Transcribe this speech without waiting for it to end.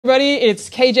Everybody, it's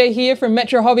Kayjay here from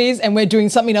Metro Hobbies, and we're doing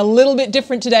something a little bit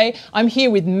different today. I'm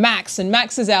here with Max, and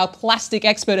Max is our plastic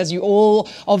expert, as you all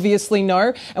obviously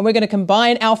know, and we're going to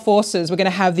combine our forces. We're going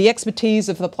to have the expertise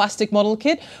of the plastic model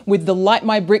kit with the Light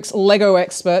My Bricks Lego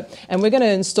expert, and we're going to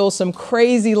install some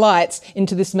crazy lights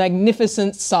into this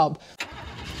magnificent sub.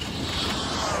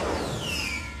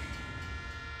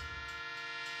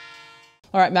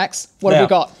 All right, Max, what have we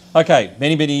got? Okay,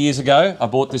 many years ago, I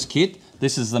bought this kit.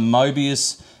 This is the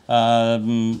Mobius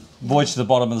Voyage to the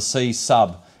Bottom of the Sea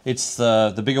sub. It's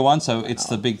the bigger one, so it's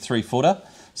the big 3-footer.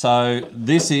 So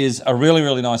this is a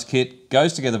really nice kit,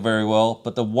 goes together very well,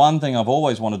 but the one thing I've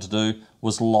always wanted to do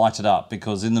was light it up,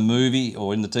 because in the movie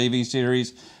or in the TV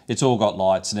series, it's all got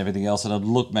lights and everything else, and it'd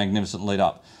look magnificent lit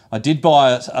up. I did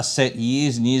buy a set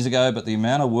years and years ago, but the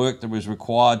amount of work that was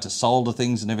required to solder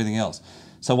things and everything else.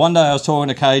 So one day I was talking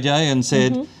to Kayjay and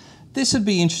said, this would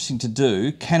be interesting to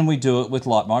do. Can we do it with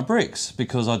Light My Bricks?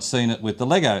 Because I'd seen it with the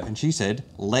Lego. And she said,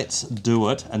 let's do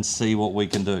it and see what we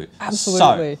can do.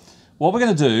 Absolutely. So what we're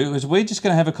going to do is we're just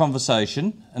going to have a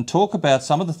conversation and talk about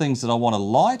some of the things that I want to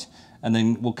light, and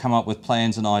then we'll come up with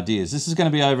plans and ideas. This is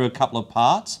going to be over a couple of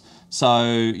parts. So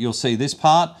you'll see this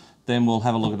part, then we'll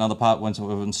have a look at another part once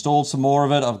we've installed some more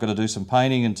of it. I've got to do some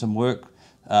painting and some work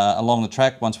along the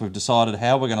track once we've decided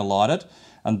how we're going to light it.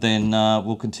 And then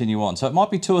we'll continue on. So it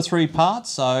might be 2 or 3 parts,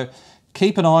 so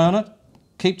keep an eye on it,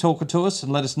 keep talking to us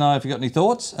and let us know if you've got any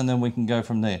thoughts, and then we can go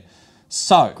from there.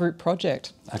 So, Group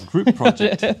project. A group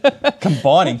project,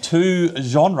 combining 2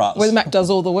 genres. Well, Max does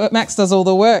all the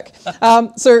work.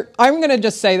 So I'm going to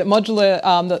just say that modular,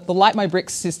 the Light My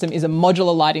Bricks system is a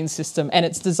modular lighting system, and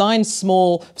it's designed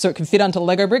small so it can fit onto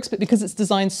Lego bricks, but because it's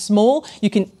designed small, you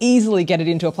can easily get it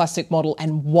into a plastic model,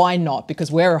 and why not?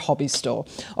 Because we're a hobby store.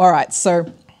 All right,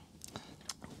 so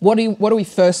what are we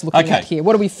first looking at here?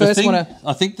 What do we first want to...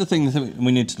 I think the thing that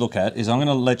we need to look at is I'm going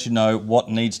to let you know what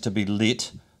needs to be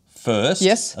lit first,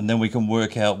 yes, and then we can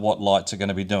work out what lights are going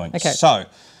to be doing. Okay. So,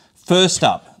 first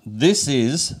up, this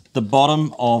is the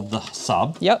bottom of the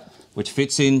sub, which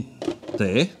fits in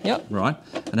there, right?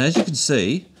 And as you can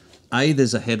see, A,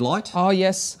 there's a headlight. Oh,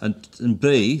 yes. And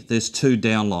B, there's 2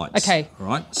 downlights. Okay.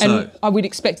 Right? So, and I would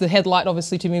expect the headlight,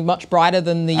 obviously, to be much brighter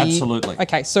than the... Absolutely.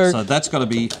 Okay, so that's got to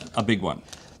be a big one.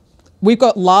 We've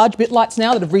got large bit lights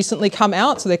now that have recently come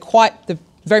out, so they're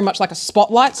very much like a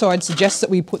spotlight, so I'd suggest that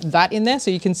we put that in there so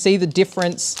you can see the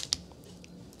difference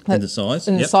in the size.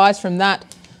 In the size from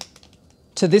that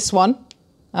to this one.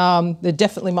 They're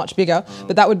definitely much bigger,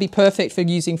 but that would be perfect for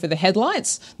using for the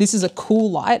headlights. This is a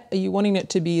cool light. Are you wanting it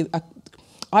to be,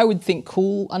 I would think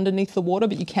cool underneath the water,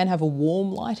 but you can have a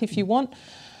warm light if you want.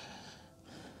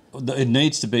 It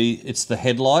needs to be, it's the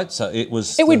headlight, so it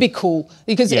would be cool,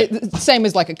 because same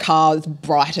as like a car, it's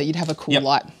brighter, you'd have a cool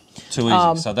light. Too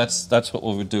easy. So that's what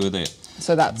we would do there.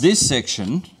 So that's this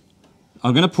section.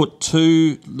 I'm going to put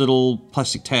 2 little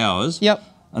plastic towers.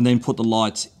 And then put the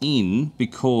lights in,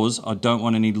 because I don't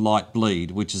want any light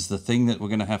bleed, which is the thing that we're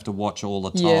going to have to watch all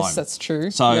the time. Yes, that's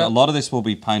true. So a lot of this will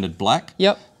be painted black.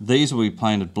 These will be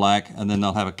painted black, and then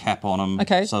they'll have a cap on them.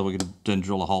 Okay. So we can then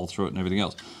drill a hole through it and everything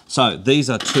else. So these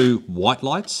are 2 white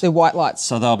lights. They're white lights.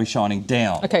 So they'll be shining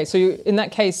down. Okay, so in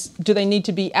that case, do they need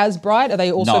to be as bright? Are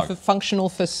they also for functional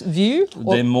for view?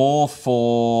 Or? They're more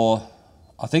for,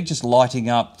 I think, just lighting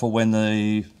up for when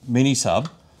the mini sub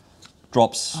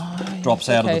drops out of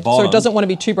the bottom. So it doesn't want to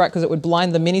be too bright because it would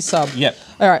blind the mini sub. Yep.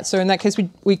 All right, so in that case,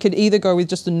 we could either go with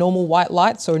just a normal white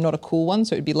light, so not a cool one,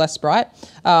 so it'd be less bright.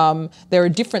 There are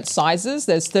different sizes.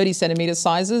 There's 30 centimetre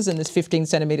sizes and there's 15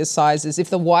 centimetre sizes. If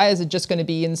the wires are just going to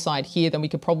be inside here, then we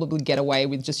could probably get away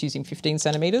with just using 15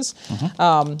 centimetres.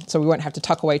 So we won't have to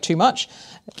tuck away too much.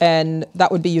 And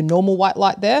that would be your normal white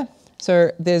light there.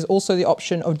 So there's also the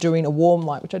option of doing a warm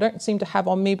light, which I don't seem to have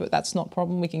on me, but that's not a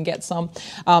problem. We can get some.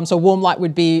 So warm light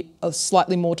would be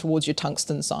slightly more towards your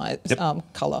tungsten size,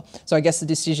 colour. So I guess the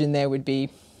decision there would be,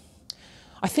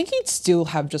 I think you'd still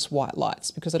have just white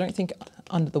lights, because I don't think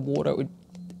under the water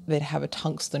they'd have a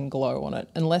tungsten glow on it,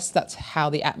 unless that's how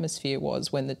the atmosphere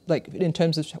was when in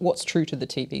terms of what's true to the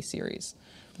TV series.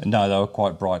 No, they were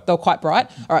quite bright. They were quite bright?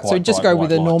 All right, so just go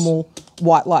with the normal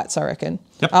white lights, I reckon.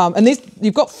 And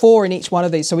you've got 4 in each one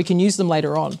of these, so we can use them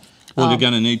later on. Well, you're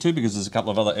going to need to, because there's a couple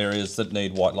of other areas that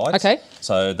need white lights. Okay.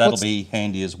 So that'll be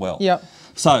handy as well. Yep.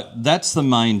 So that's the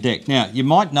main deck. Now, you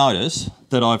might notice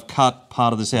that I've cut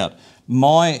part of this out.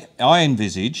 I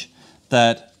envisage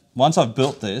that once I've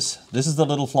built this is the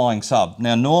little flying sub.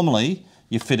 Now, normally,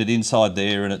 you fit it inside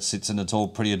there and it sits and it's all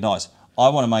pretty nice. I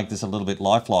want to make this a little bit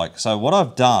lifelike. So what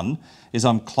I've done is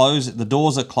the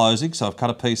doors are closing, so I've cut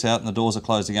a piece out and the doors are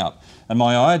closing up. And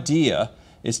my idea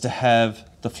is to have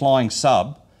the flying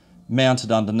sub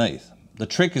mounted underneath. The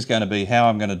trick is going to be how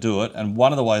I'm going to do it, and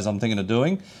one of the ways I'm thinking of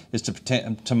doing is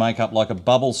to make up like a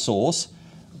bubble source,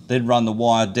 then run the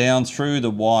wire down through the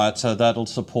wire so that'll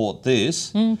support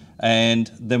this,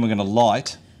 and then we're going to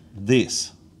light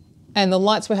this. And the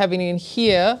lights we're having in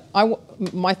here,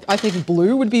 I think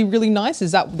blue would be really nice.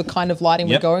 Is that the kind of lighting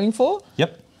we're going for?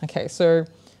 Yep. Okay, so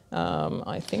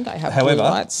I think I have However, blue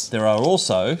lights. there are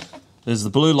also, there's the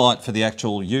blue light for the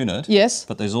actual unit. Yes.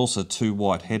 But there's also 2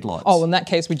 white headlights. Oh, in that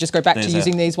case, we just go back to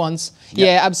using these ones. Yep.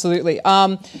 Yeah, absolutely.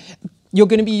 You're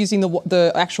going to be using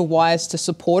the actual wires to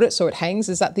support it so it hangs.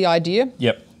 Is that the idea?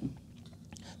 Yep.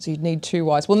 So you'd need 2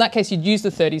 wires. Well, in that case, you'd use the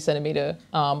 30 centimetre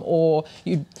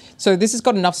so this has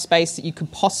got enough space that you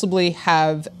could possibly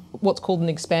have what's called an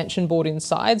expansion board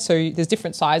inside. So there's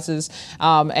different sizes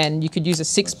and you could use a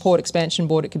 6-port expansion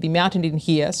board. It could be mounted in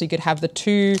here. So you could have the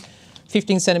 2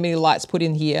 15 centimetre lights put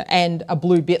in here and a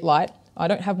blue bit light. I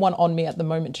don't have one on me at the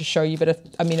moment to show you, but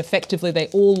effectively they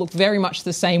all look very much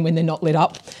the same when they're not lit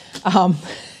up.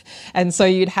 And so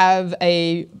you'd have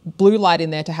a blue light in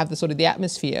there to have the sort of the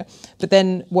atmosphere. But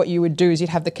then what you would do is you'd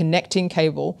have the connecting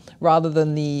cable rather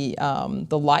than the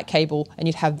light cable, and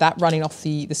you'd have that running off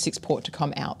the 6-port to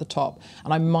come out the top.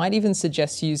 And I might even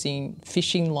suggest using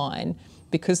fishing line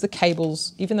because the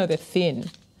cables, even though they're thin,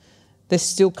 they're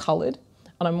still coloured.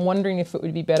 And I'm wondering if it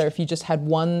would be better if you just had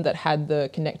one that had the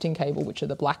connecting cable, which are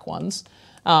the black ones,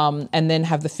 and then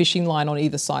have the fishing line on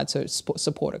either side so it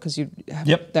support it, because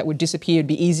that would disappear. It'd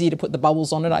be easier to put the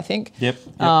bubbles on it, I think. Yep.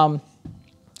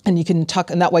 And you can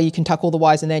tuck, and that way you can tuck all the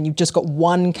wires in there, and you've just got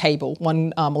one cable,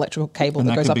 one electrical cable that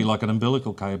goes up. And that could be like an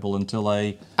umbilical cable until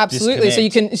they Absolutely.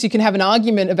 disconnect. So you can have an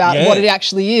argument about what it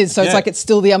actually is. So it's like it's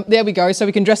still the there we go. So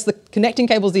we can dress the connecting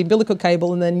cable as the umbilical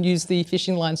cable, and then use the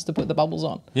fishing lines to put the bubbles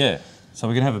on. Yeah. So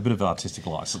we can have a bit of artistic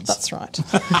license. That's right.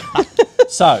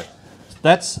 So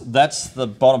that's the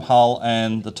bottom hull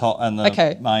and the top and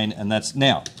the main, and that's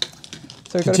now.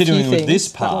 So we've continuing got a few with this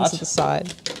things. That one's part to the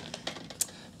side.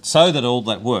 So that all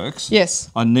that works. Yes.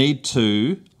 I need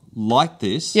to light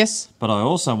this. Yes. But I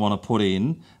also want to put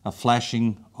in a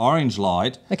flashing orange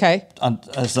light. Okay.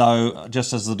 As though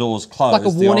just as the doors close. Like a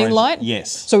warning light? Yes.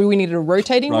 So we needed a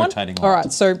rotating one? Rotating light. All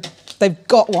right. So they've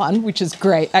got one, which is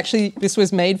great. Actually, this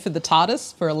was made for the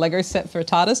TARDIS, for a Lego set for a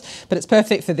TARDIS, but it's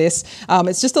perfect for this.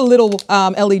 It's just a little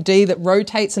LED that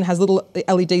rotates and has little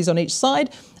LEDs on each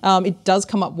side. It does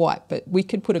come up white, but we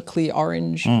could put a clear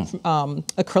orange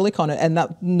acrylic on it, and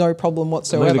that no problem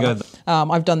whatsoever.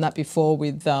 I've done that before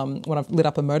with when I've lit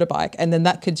up a motorbike, and then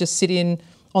that could just sit in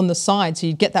on the side, so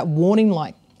you get that warning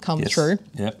light come through.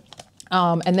 Yep.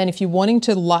 And then if you're wanting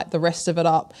to light the rest of it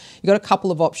up, you've got a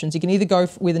couple of options. You can either go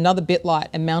with another bit light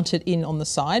and mount it in on the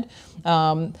side.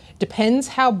 Depends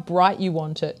how bright you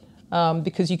want it,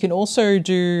 because you can also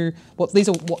do, these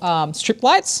are strip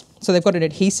lights. So they've got an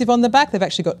adhesive on the back. They've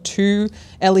actually got 2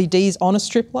 LEDs on a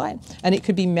strip light, and it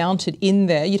could be mounted in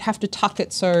there. You'd have to tuck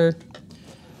it so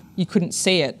you couldn't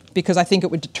see it, because I think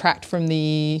it would detract from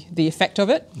the effect of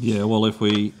it. Yeah, well, if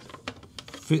we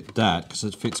fit that, because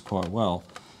it fits quite well,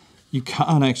 you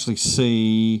can't actually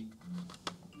see.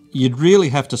 You'd really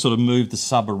have to sort of move the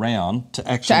sub around to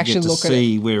actually get to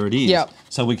see where it is. Yep.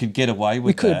 So we could get away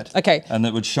with that. Okay. And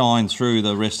that would shine through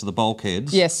the rest of the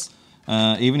bulkheads. Yes.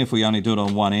 Even if we only do it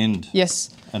on one end. Yes.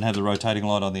 And have the rotating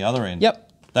light on the other end. Yep.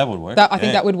 That would work. I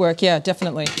think that would work. Yeah,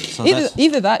 definitely. So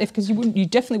either that, because you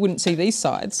definitely wouldn't see these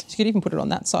sides. You could even put it on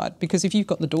that side, because if you've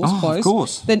got the doors closed, of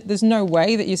course, then there's no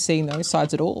way that you're seeing those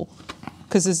sides at all,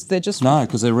 because they're just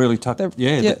because they're really tucked.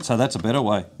 So that's a better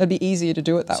way. It'd be easier to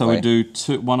do it that way. So we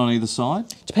do one on either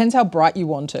side. Depends how bright you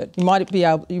want it. You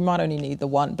might only need the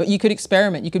one, but you could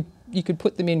experiment. You could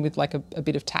put them in with like a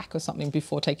bit of tack or something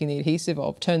before taking the adhesive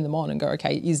off, turn them on and go,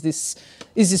 okay, is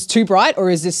this too bright, or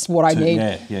is this what I need?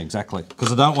 Yeah, exactly.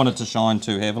 Because I don't want it to shine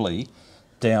too heavily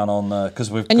down on the, because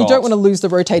you don't want to lose the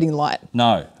rotating light.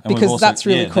 No. And because that's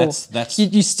really cool.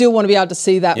 You still want to be able to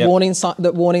see that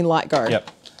warning light go. Yep.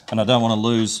 And I don't want to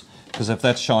lose, because if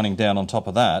that's shining down on top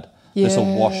of that, this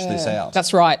will wash this out.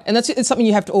 That's right. And it's something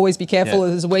you have to always be careful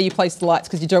is where you place the lights,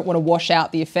 because you don't want to wash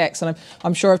out the effects. And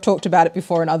I'm sure I've talked about it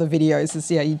before in other videos,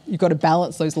 you've got to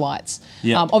balance those lights.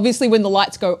 Yep. Obviously, when the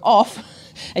lights go off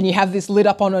and you have this lit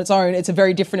up on its own, it's a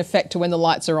very different effect to when the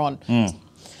lights are on.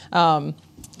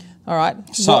 All right,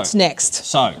 so, what's next?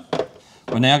 So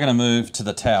we're now going to move to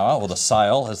the tower, or the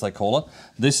sail as they call it.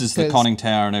 This is the conning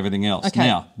tower and everything else. Okay.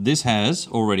 Now, this has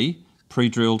already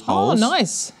pre-drilled holes. Oh,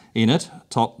 nice. In it,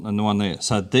 top and the one there.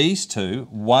 So these 2,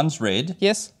 one's red.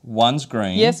 Yes. One's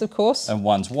green. Yes, of course. And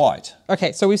one's white.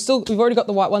 Okay, so we've already got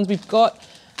the white ones.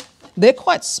 They're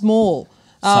quite small.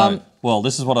 So, well,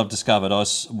 this is what I've discovered. I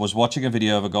was watching a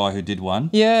video of a guy who did one.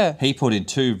 Yeah. He put in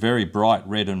 2 very bright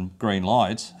red and green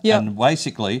lights. Yep. And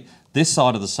basically, this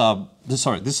side of the sub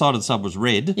was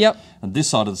red. Yep. And this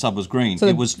side of the sub was green. So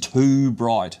it was too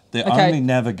bright. They're only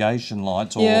navigation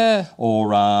lights, or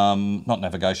not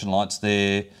navigation lights.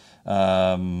 They're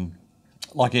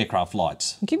like aircraft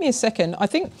lights. Give me a second. I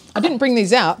think I didn't bring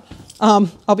these out.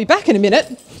 I'll be back in a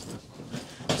minute.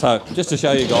 So just to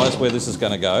show you guys where this is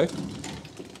going to go,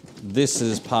 this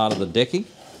is part of the decky.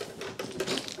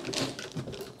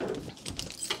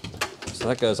 So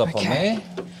that goes up on there,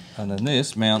 and then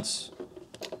this mounts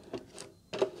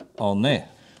on there.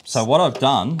 So what I've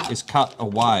done is cut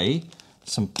away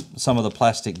some of the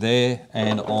plastic there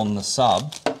and on the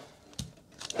sub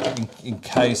in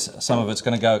case some of it's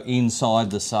going to go inside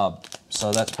the sub.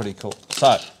 So that's pretty cool.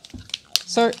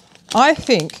 So I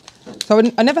think,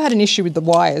 I never had an issue with the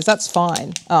wires, that's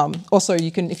fine. Also,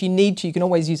 you can, if you need to, you can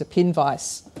always use a pin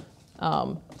vise.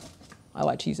 I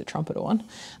like to use a trumpeter one.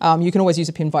 You can always use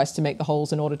a pin vise to make the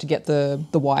holes in order to get the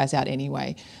wires out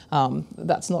anyway.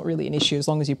 That's not really an issue as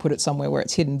long as you put it somewhere where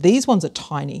it's hidden. These ones are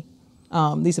tiny.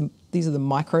 These are the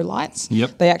micro lights.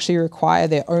 Yep. They actually require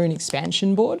their own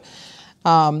expansion board.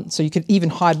 So you could even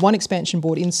hide one expansion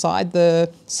board inside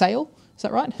the sail. Is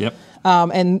that right? Yep.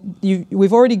 And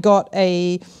we've already got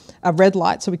a red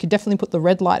light, so we could definitely put the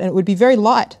red light, and it would be very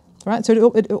light, right?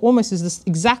 So it almost is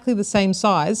exactly the same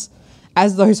size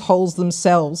as those holes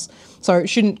themselves. So it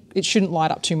shouldn't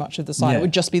light up too much of the side. Yeah. It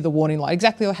would just be the warning light,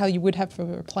 exactly how you would have for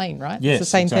a plane, right? Yes,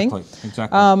 it's the same thing.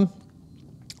 Exactly.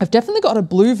 I've definitely got a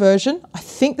blue version. I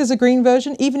think there's a green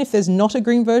version. Even if there's not a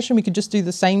green version, we could just do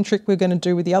the same trick we're going to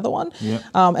do with the other one. Yep.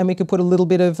 And we could put a little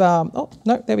bit of, oh,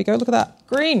 no, there we go. Look at that.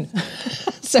 Green.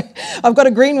 So I've got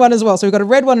a green one as well. So we've got a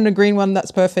red one and a green one. That's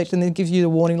perfect. And then it gives you the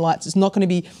warning lights. It's not going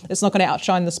to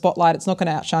outshine the spotlight. It's not going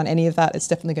to outshine any of that. It's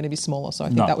definitely going to be smaller. So I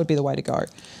think that would be the way to go.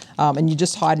 And you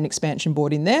just hide an expansion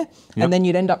board in there. Yep. And then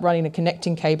you'd end up running a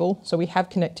connecting cable. So we have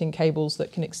connecting cables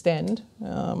that can extend.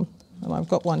 And I've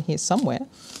got one here somewhere.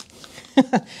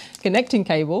 Connecting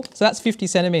cable, so that's 50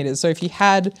 centimeters. So if you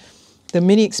had the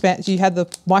you had the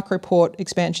micro port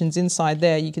expansions inside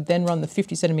there, you could then run the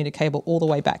 50 centimeter cable all the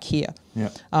way back here.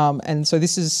 Yeah. And so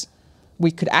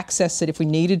we could access it if we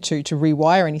needed to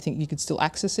rewire anything. You could still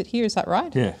access it here. Is that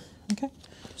right? Yeah. Okay.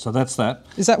 So that's that.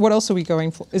 Is that, what else are we going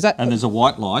for? Is that? And there's a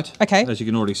white light. Okay. As you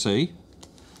can already see.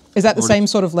 Is that the same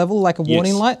sort of level, like a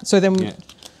warning light? So then, yeah.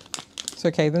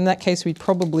 Okay. Then in that case, we'd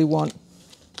probably want.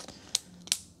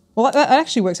 Well, that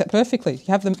actually works out perfectly. You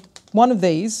have one of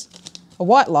these, a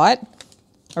white light,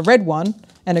 a red one,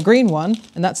 and a green one,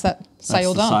 and that's that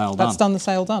sail done. That's done the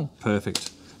sail done.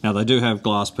 Perfect. Now they do have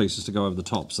glass pieces to go over the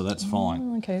top, so that's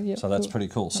fine. Okay, yeah. So that's pretty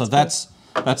cool. So that's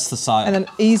the sail. And then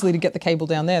easily to get the cable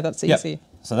down there, that's easy. Yep.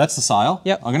 So that's the sail.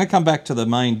 Yep. I'm going to come back to the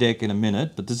main deck in a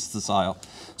minute, but this is the sail.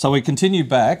 So we continue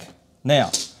back.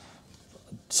 Now,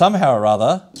 somehow or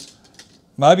other,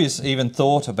 Mobius even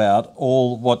thought about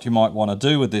all what you might want to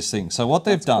do with this thing. So what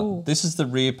they've done, this is the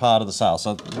rear part of the sail,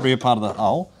 so the rear part of the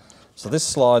hull. So this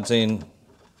slides in,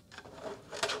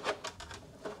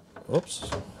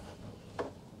 oops,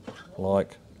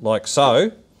 like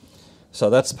so. So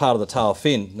that's part of the tail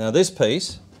fin. Now this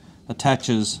piece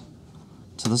attaches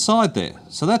to the side there.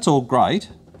 So that's all great,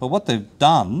 but what they've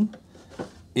done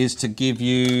is to give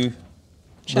you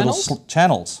little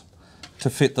channels to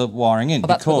fit the wiring in,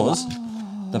 because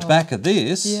the back of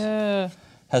this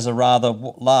has a rather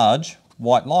large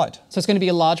white light. So it's going to be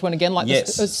a large one again, like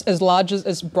this, as large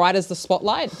as bright as the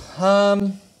spotlight?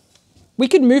 We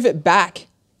could move it back.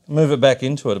 Move it back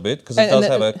into it a bit, because it does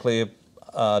have a clear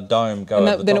dome go over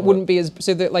the top. Then it wouldn't be as,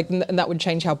 so that, and that would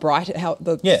change how bright it,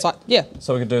 yeah.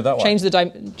 So we could do it that way. Change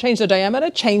the diameter,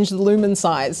 change the lumen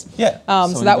size. Yeah.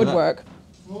 So that would work.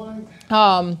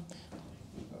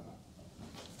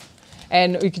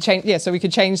 And we could change, so we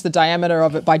could change the diameter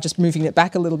of it by just moving it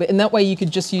back a little bit. And that way you could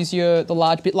just use the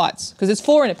large bit lights, because it's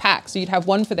 4 in a pack. So you'd have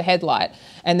 1 for the headlight,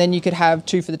 and then you could have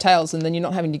 2 for the tails, and then you're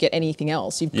not having to get anything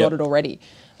else. You've got it already.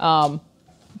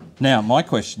 Now, my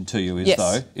question to you is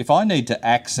though, if I need to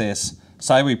access,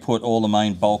 say we put all the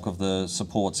main bulk of the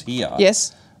supports here.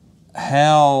 Yes.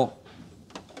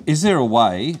 Is there a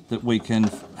way that we can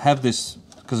have this,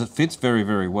 because it fits very,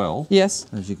 very well. Yes.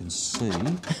 As you can see.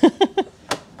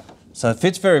 So it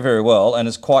fits very, very well, and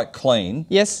it's quite clean.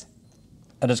 Yes.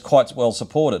 And it's quite well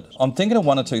supported. I'm thinking of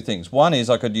 1 or 2 things. One is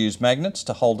I could use magnets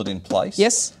to hold it in place.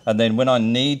 Yes. And then when I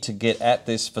need to get at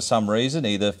this for some reason,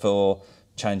 either for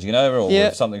changing it over or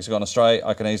if something's gone astray,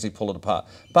 I can easily pull it apart.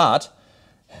 But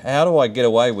how do I get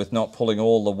away with not pulling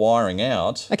all the wiring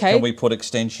out? Okay. Can we put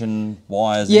extension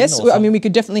wires in? Yes, I mean, we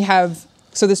could definitely have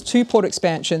So there's 2 port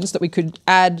expansions that we could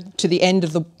add to the end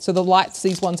of so the lights,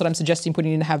 these ones that I'm suggesting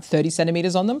putting in have 30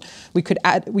 centimeters on them. We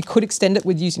could extend it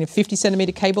with using a 50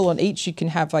 centimeter cable on each. You can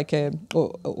have like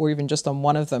or even just on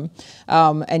one of them.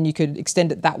 And you could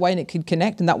extend it that way and it could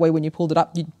connect. And that way when you pulled it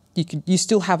up, you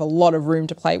still have a lot of room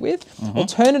to play with.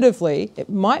 Alternatively, it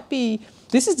might be,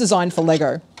 this is designed for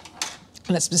Lego.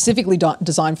 And it's specifically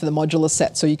designed for the modular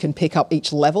set, so you can pick up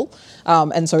each level.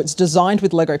 And so it's designed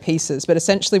with Lego pieces, but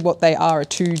essentially what they are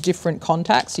 2 different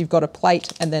contacts. You've got a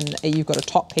plate and then you've got a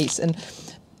top piece. And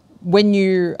when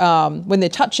they're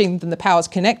touching, then the power's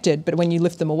connected, but when you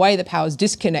lift them away, the power's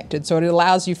disconnected. So it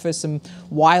allows you for some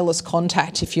wireless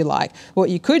contact, if you like. What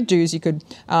you could do is you could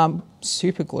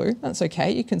super glue. That's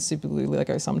okay. You can super glue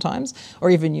Lego sometimes, or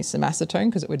even use some acetone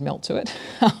because it would melt to it.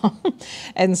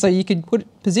 And so you could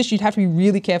you'd have to be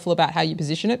really careful about how you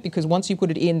position it, because once you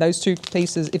put it in, those 2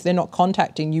 pieces, if they're not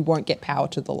contacting, you won't get power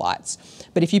to the lights.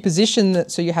 But if you position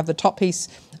that, so you have the top piece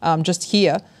just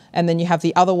here, and then you have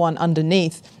the other one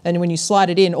underneath, and when you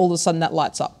slide it in, all of a sudden that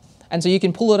lights up. And so you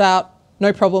can pull it out,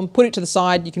 no problem, put it to the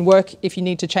side. You can work if you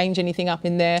need to change anything up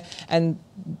in there, and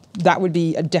that would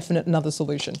be a definite another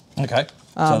solution. Okay.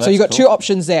 So you've got 2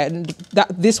 options there, and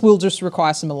this will just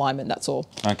require some alignment, that's all.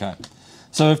 Okay.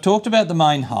 So we've talked about the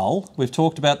main hull, we've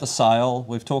talked about the sail,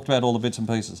 we've talked about all the bits and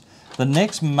pieces. The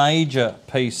next major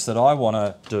piece that I want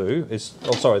to do is,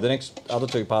 the next other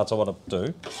 2 parts I want to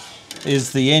do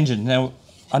is the engine. Now,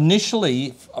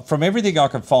 initially, from everything I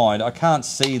can find, I can't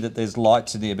see that there's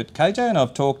lights in here, but Kayjay and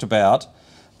I've talked about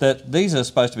that these are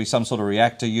supposed to be some sort of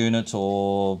reactor unit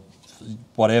or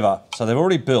whatever. So they're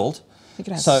already built. You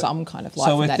could have some kind of light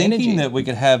So from we're that thinking energy. that we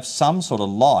could have some sort of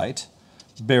light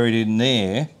buried in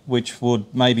there, which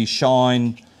would maybe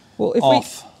shine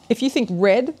off. If you think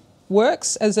red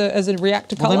works as a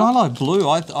reactor colour. Well, then I like blue.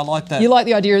 I like that. You like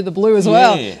the idea of the blue as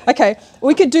well. Yeah. Okay,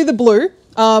 we could do the blue.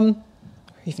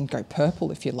 Even go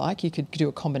purple if you like. You could do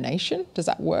a combination. Does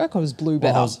that work, or is blue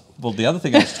better? Well, the other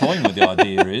thing I was toying with the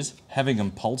idea is having them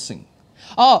pulsing.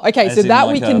 Oh, okay, so that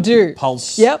we can do.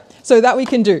 Pulse. Yep, so that we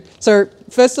can do. So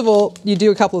first of all, you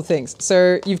do a couple of things.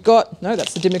 So you've got, no,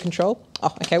 that's the dimmer control.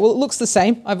 Oh, okay, well, it looks the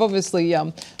same. I've obviously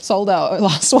sold our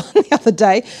last one the other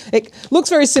day. It looks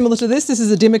very similar to this. This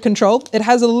is a dimmer control. It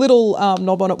has a little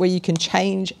knob on it where you can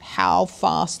change how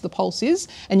fast the pulse is,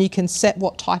 and you can set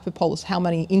what type of pulse, how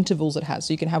many intervals it has.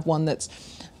 So you can have one that's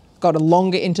got a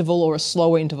longer interval or a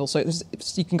slower interval. So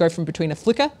you can go from between a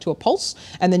flicker to a pulse,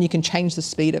 and then you can change the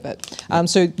speed of it.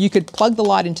 So you could plug the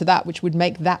light into that, which would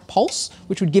make that pulse,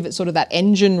 which would give it sort of that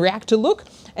engine reactor look.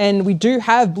 And we do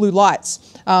have blue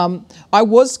lights. I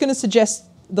was going to suggest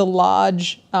the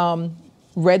large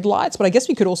red lights, but I guess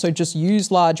we could also just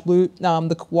use large blue,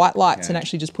 the white lights, and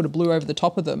actually just put a blue over the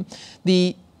top of them.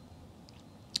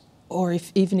 Or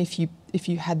even if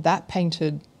you had that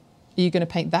painted, are you going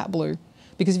to paint that blue?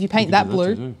 Because if you paint that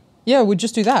blue, yeah, we'd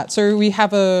just do that. So we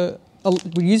have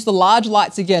we use the large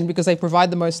lights again because they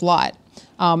provide the most light,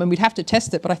 and we'd have to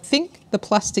test it. But I think the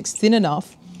plastic's thin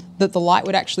enough that the light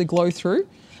would actually glow through,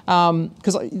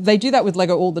 because they do that with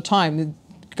Lego all the time.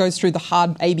 It goes through the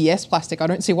hard ABS plastic. I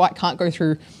don't see why it can't go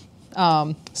through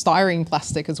styrene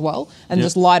plastic as well, and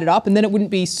just light it up, and then it wouldn't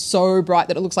be so bright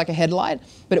that it looks like a headlight,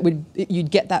 but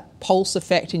you'd get that pulse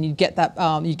effect, and you'd get that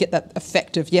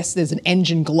effect of, yes, there's an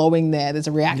engine glowing there, there's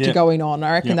a reactor going on.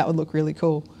 I reckon that would look really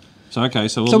cool. So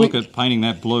we'll look at painting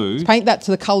that blue. Paint that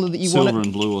to the colour that you want it. Silver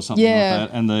and blue or something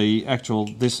like that, and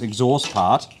this exhaust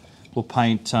part we'll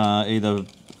paint either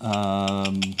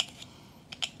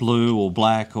blue or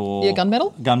black or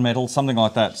gunmetal, something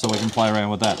like that, so we can play around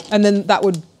with that. And then that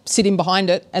would sit in behind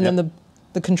it, and then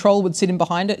the control would sit in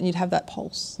behind it, and you'd have that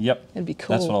pulse. Yep. It'd be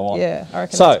cool. That's what I want. Yeah, I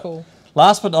reckon that's cool.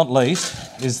 Last but not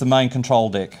least is the main control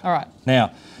deck. All right.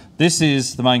 Now, this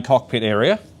is the main cockpit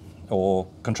area, or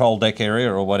control deck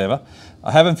area, or whatever.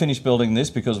 I haven't finished building this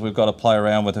because we've got to play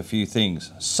around with a few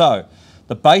things. So,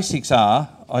 the basics are,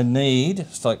 I've made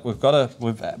this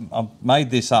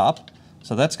up,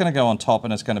 so that's going to go on top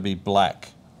and it's going to be black,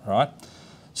 right?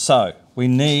 So, we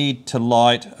need to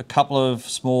light a couple of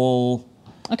small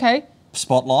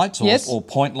spotlights or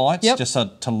point lights just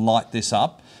to light this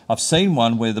up. I've seen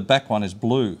one where the back one is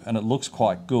blue and it looks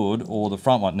quite good, or the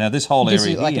front one. Now this whole area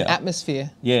here, like an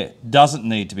atmosphere. Yeah, doesn't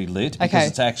need to be lit because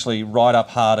it's actually right up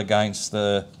hard against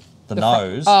the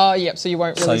nose. Oh, yep, so you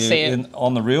won't really see it.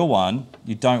 On the real one,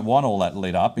 you don't want all that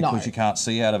lit up because you can't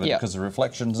see out of it because of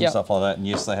reflections and stuff like that. And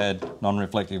yes, they had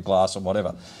non-reflective glass or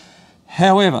whatever.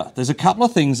 However, there's a couple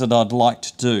of things that I'd like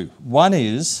to do. One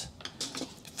is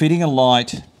fitting a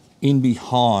light in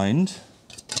behind.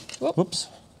 Whoops.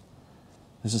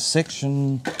 There's a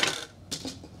section.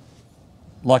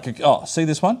 oh, see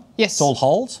this one? Yes. It's all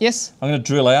holes? Yes. I'm going to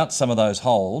drill out some of those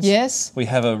holes. Yes. We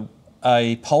have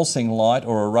a pulsing light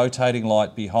or a rotating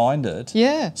light behind it.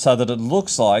 Yeah. So that it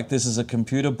looks like this is a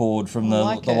computer board from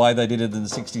the way they did it in the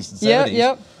 60s and 70s.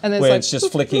 Yep. And where it's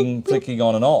just flicking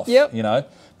on and off. Yep. You know?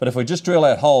 But if we just drill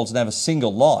out holes and have a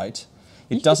single light,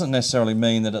 it doesn't necessarily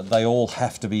mean that they all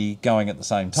have to be going at the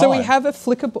same time. So we have a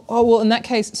flicker. Oh well, in that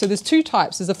case, so there's two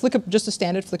types. There's a flicker, just a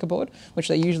standard flicker board, which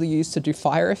they usually use to do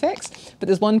fire effects. But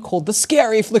there's one called the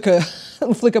scary flicker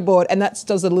board, and that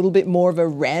does a little bit more of a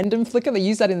random flicker. They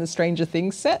use that in the Stranger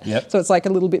Things set. Yep. So it's like a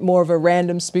little bit more of a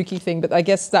random spooky thing. But I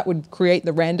guess that would create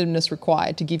the randomness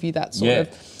required to give you that sort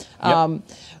of.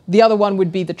 The other one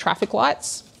would be the traffic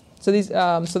lights. So these,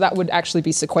 so that would actually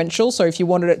be sequential. So if you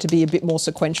wanted it to be a bit more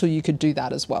sequential, you could do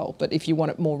that as well. But if you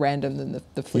want it more random than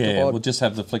the flicker board, we'll just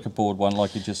have the flicker board one,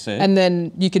 like you just said. And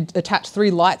then you could attach 3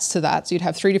 lights to that. So you'd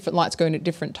have 3 different lights going at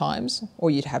different times,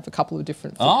 or you'd have a couple of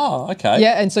different. Oh, okay.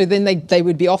 Yeah, and so then they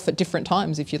would be off at different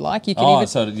times if you like. You can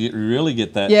so you really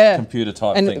get that computer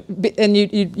type and, thing. And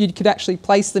you could actually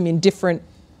place them in different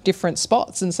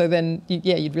spots, and so then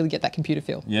you'd really get that computer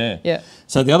feel. Yeah.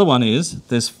 So the other one is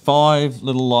there's 5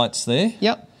 little lights there.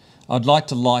 Yep. I'd like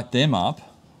to light them up.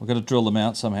 We've got to drill them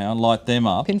out somehow and light them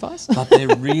up. Pin vise? But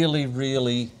they're really,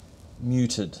 really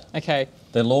muted. Okay.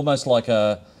 They're almost like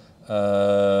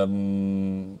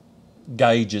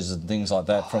gauges and things like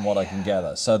that, from what I can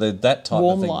gather. So they're that type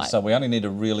warm of thing. Light. So we only need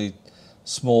a really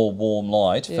small warm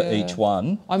light for each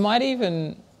one. I might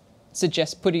even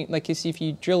suggest putting, like, if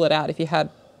you drill it out, if you had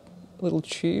little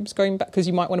tubes going back, because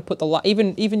you might want to put the light,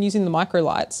 even using the micro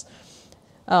lights,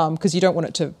 because you don't want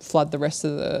it to flood the rest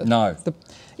of the.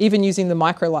 Even using the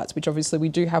micro lights, which obviously we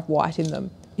do have white in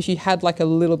them. If you had like a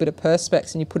little bit of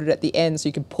perspex and you put it at the end, so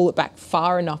you could pull it back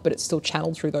far enough, but it's still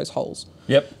channeled through those holes.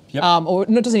 Yep. Or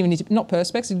it doesn't even need to, not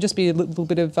perspex. It could just be a little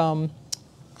bit of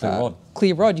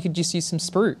clear rod. You could just use some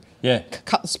sprue. Yeah.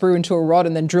 Cut the sprue into a rod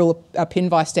and then drill a pin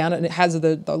vise down it, and it has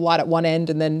the light at one end,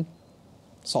 and then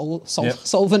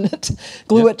solvent it,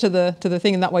 glue it to the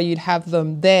thing, and that way you'd have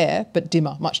them there, but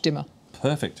dimmer, much dimmer.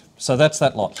 Perfect. So that's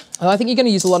that lot. I think you're going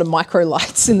to use a lot of micro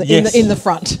lights in the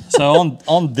front. So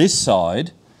on this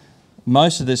side,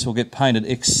 most of this will get painted,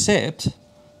 except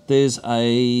there's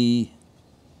a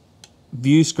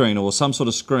view screen or some sort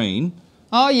of screen.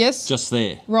 Oh yes. Just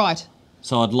there. Right.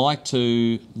 So I'd like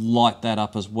to light that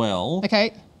up as well.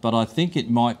 Okay. But I think it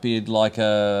might be like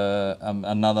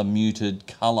another muted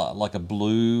colour, like a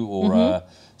blue or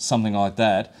something like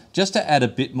that, just to add a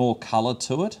bit more colour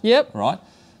to it. Yep. Right?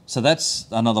 So that's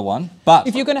another one. But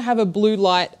if you're going to have a blue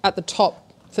light at the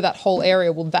top for that whole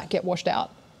area, will that get washed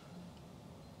out?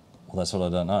 Well, that's what I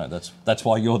don't know. That's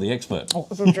why you're the expert. Oh.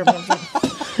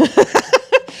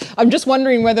 I'm just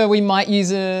wondering whether we might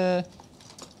use a...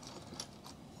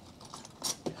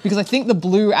 Because I think the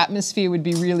blue atmosphere would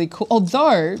be really cool.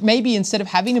 Although, maybe instead of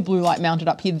having a blue light mounted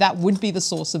up here, that would be the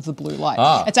source of the blue light.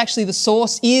 It's actually the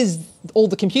source is all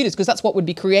the computers, because that's what would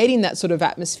be creating that sort of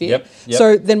atmosphere. Yep.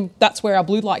 So then that's where our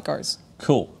blue light goes.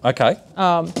 Cool. Okay.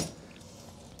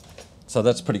 So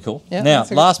that's pretty cool. Yeah, now,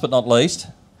 last but not least,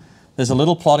 there's a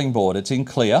little plotting board. It's in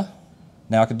clear.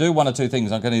 Now, I can do one or two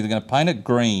things. I'm either going to paint it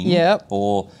green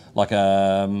or like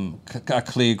a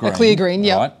clear green. A clear green,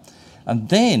 yeah. Right? And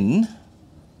then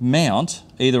mount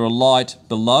either a light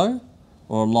below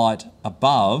or a light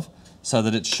above so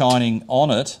that it's shining on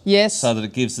it. Yes. So that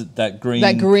it gives it that green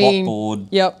plot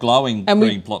board, glowing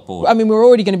green plot board. I mean, we're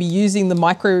already going to be using the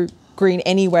micro green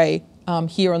anyway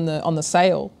here on the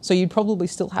sail. So you'd probably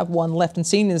still have one left. And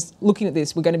seeing as looking at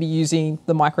this, we're going to be using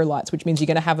the micro lights, which means you're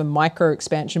going to have a micro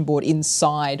expansion board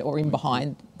inside or in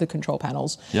behind the control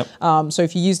panels. Yep. So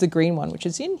if you use the green one, which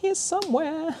is in here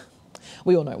somewhere,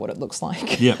 we all know what it looks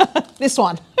like. Yep. This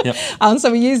one. Yep.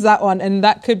 So we use that one, and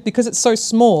that could, because it's so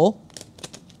small,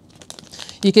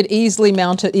 you could easily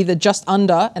mount it either just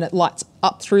under and it lights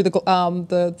up through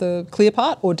the clear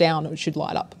part, or down, it should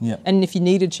light up. Yep. And if you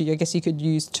needed to, I guess you could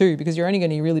use 2, because you're only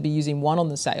going to really be using 1 on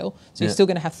the sail, so you're still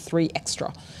going to have 3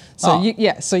 extra. So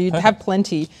so you'd have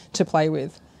plenty to play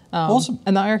with. Awesome.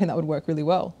 And I reckon that would work really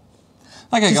well.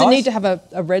 Okay, Does guys. it need to have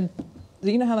a red?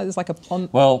 You know how there's like a pond?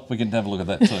 Well, we can have a look at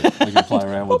that too. We can play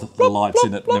around with the lights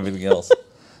in it and everything else.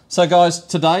 So, guys,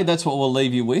 today that's what we'll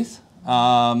leave you with.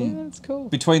 Yeah, that's cool.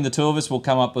 Between the two of us, we'll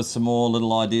come up with some more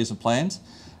little ideas and plans.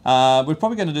 We're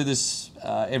probably going to do this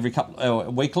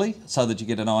weekly, so that you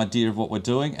get an idea of what we're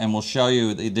doing, and we'll show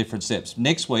you the different steps.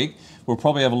 Next week, we'll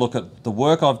probably have a look at the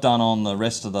work I've done on the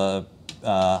rest of the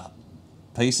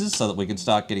pieces, so that we can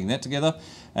start getting that together,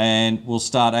 and we'll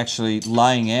start actually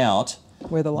laying out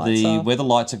where the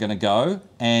lights are going to go,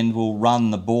 and we'll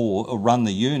run the board or run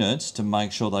the units to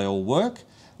make sure they all work.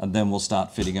 and then we'll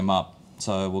start fitting them up.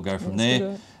 So we'll go from Let's do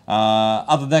there. it.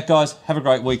 Other than that, guys, have a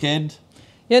great weekend.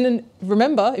 Yeah, and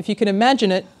remember, if you can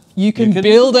imagine it, you can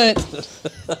build it.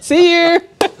 See you.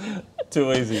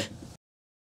 Too easy.